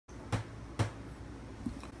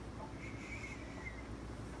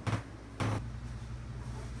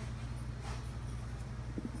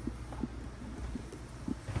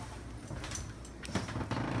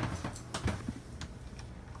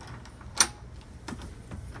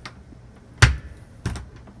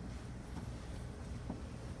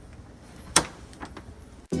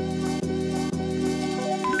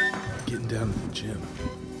gym.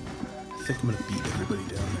 I think I'm gonna beat everybody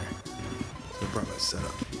down there. So I brought my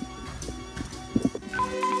setup.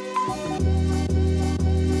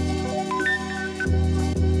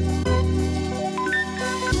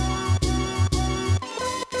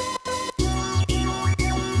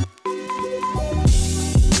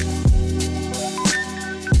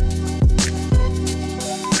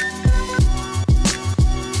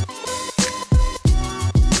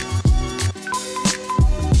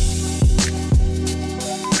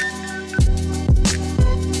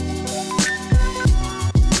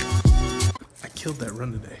 Killed that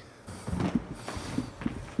run today.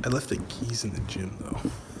 I left the keys in the gym though.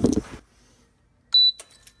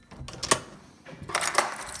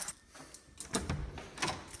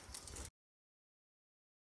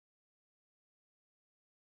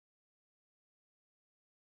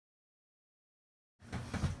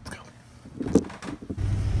 Let's go.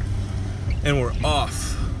 And we're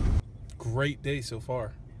off. Great day so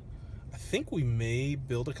far. I think we may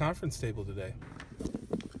build a conference table today.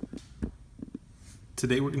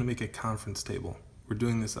 Today we're going to make a conference table. We're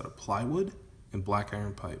doing this out of plywood and black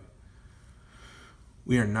iron pipe.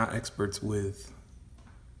 We are not experts with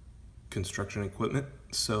construction equipment,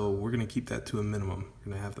 so we're going to keep that to a minimum.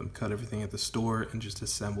 We're going to have them cut everything at the store and just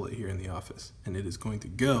assemble it here in the office. And it is going to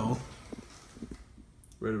go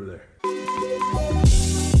right over there.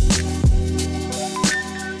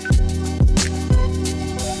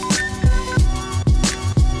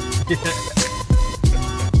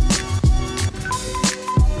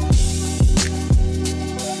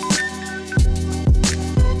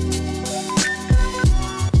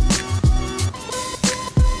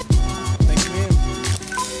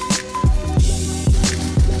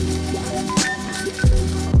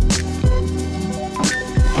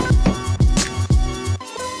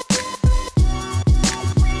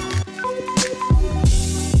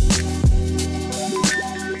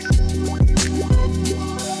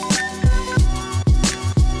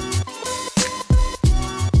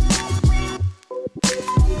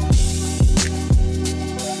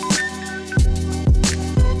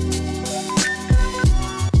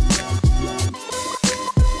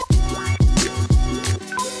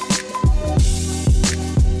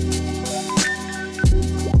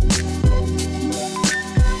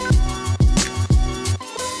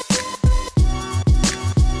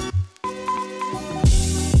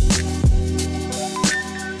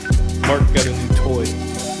 Mark got a new toy.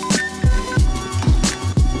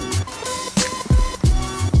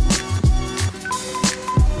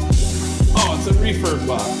 Oh, it's a refurb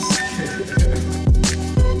box.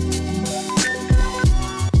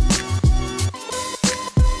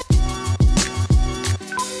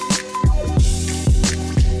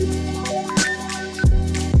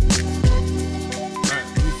 Alright,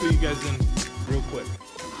 let me fill you guys in real quick.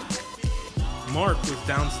 Mark was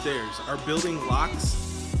downstairs. Our building locks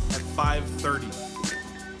at 5:30.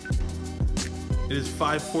 It is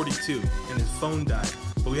 5:42 and his phone died,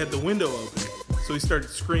 but we had the window open, so he started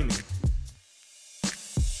screaming.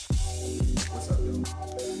 What's up, Bill?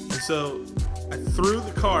 And so I threw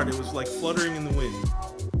the card, it was like fluttering in the wind.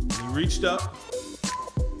 And he reached up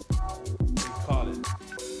and caught it.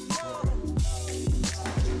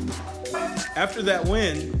 After that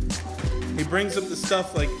win, he brings up the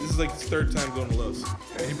stuff, like this is like his third time going to Lowe's.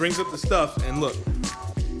 And he brings up the stuff and look.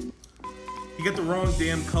 You got the wrong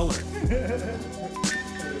damn color.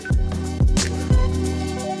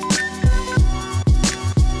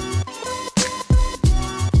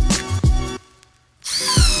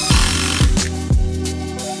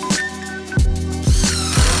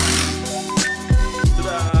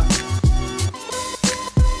 Ta-da!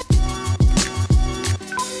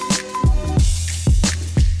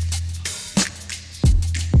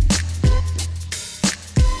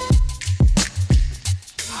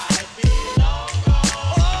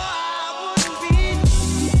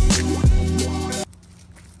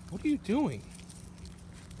 What are you doing?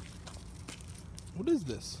 What is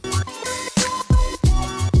this?